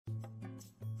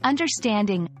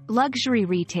Understanding luxury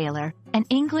retailer, an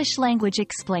English language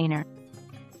explainer.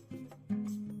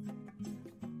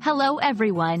 Hello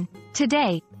everyone.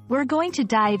 Today, we're going to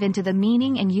dive into the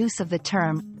meaning and use of the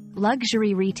term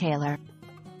luxury retailer.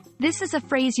 This is a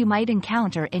phrase you might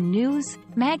encounter in news,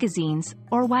 magazines,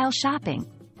 or while shopping.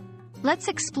 Let's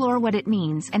explore what it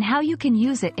means and how you can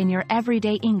use it in your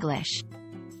everyday English.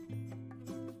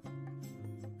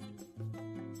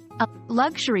 A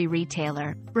luxury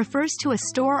retailer refers to a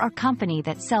store or company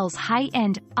that sells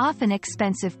high-end, often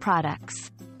expensive products.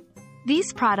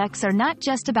 These products are not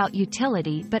just about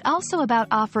utility but also about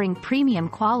offering premium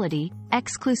quality,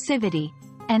 exclusivity,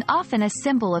 and often a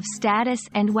symbol of status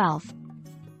and wealth.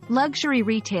 Luxury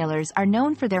retailers are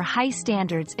known for their high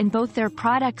standards in both their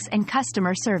products and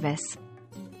customer service.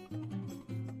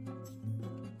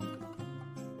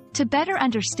 To better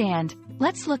understand,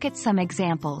 let's look at some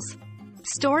examples.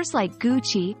 Stores like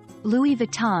Gucci, Louis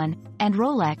Vuitton, and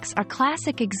Rolex are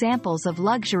classic examples of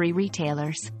luxury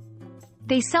retailers.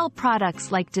 They sell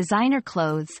products like designer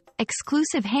clothes,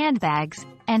 exclusive handbags,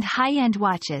 and high-end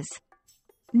watches.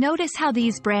 Notice how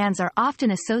these brands are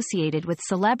often associated with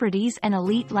celebrities and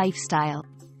elite lifestyle.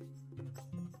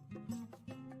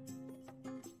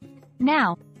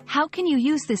 Now, how can you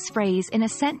use this phrase in a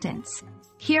sentence?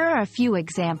 Here are a few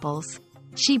examples.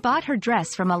 She bought her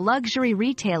dress from a luxury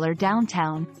retailer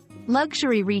downtown.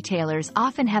 Luxury retailers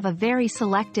often have a very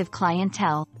selective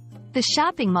clientele. The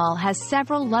shopping mall has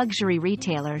several luxury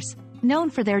retailers, known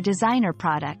for their designer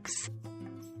products.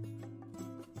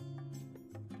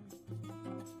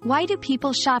 Why do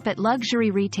people shop at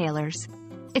luxury retailers?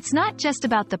 It's not just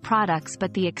about the products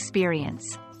but the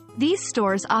experience. These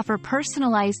stores offer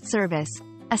personalized service,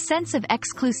 a sense of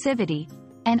exclusivity,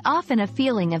 and often a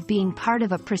feeling of being part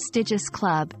of a prestigious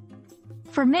club.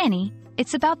 For many,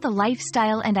 it's about the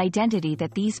lifestyle and identity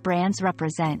that these brands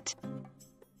represent.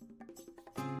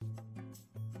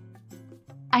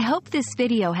 I hope this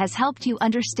video has helped you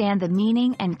understand the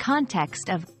meaning and context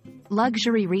of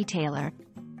luxury retailer.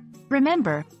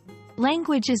 Remember,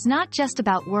 language is not just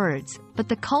about words, but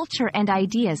the culture and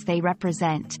ideas they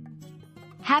represent.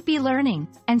 Happy learning,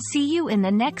 and see you in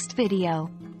the next video.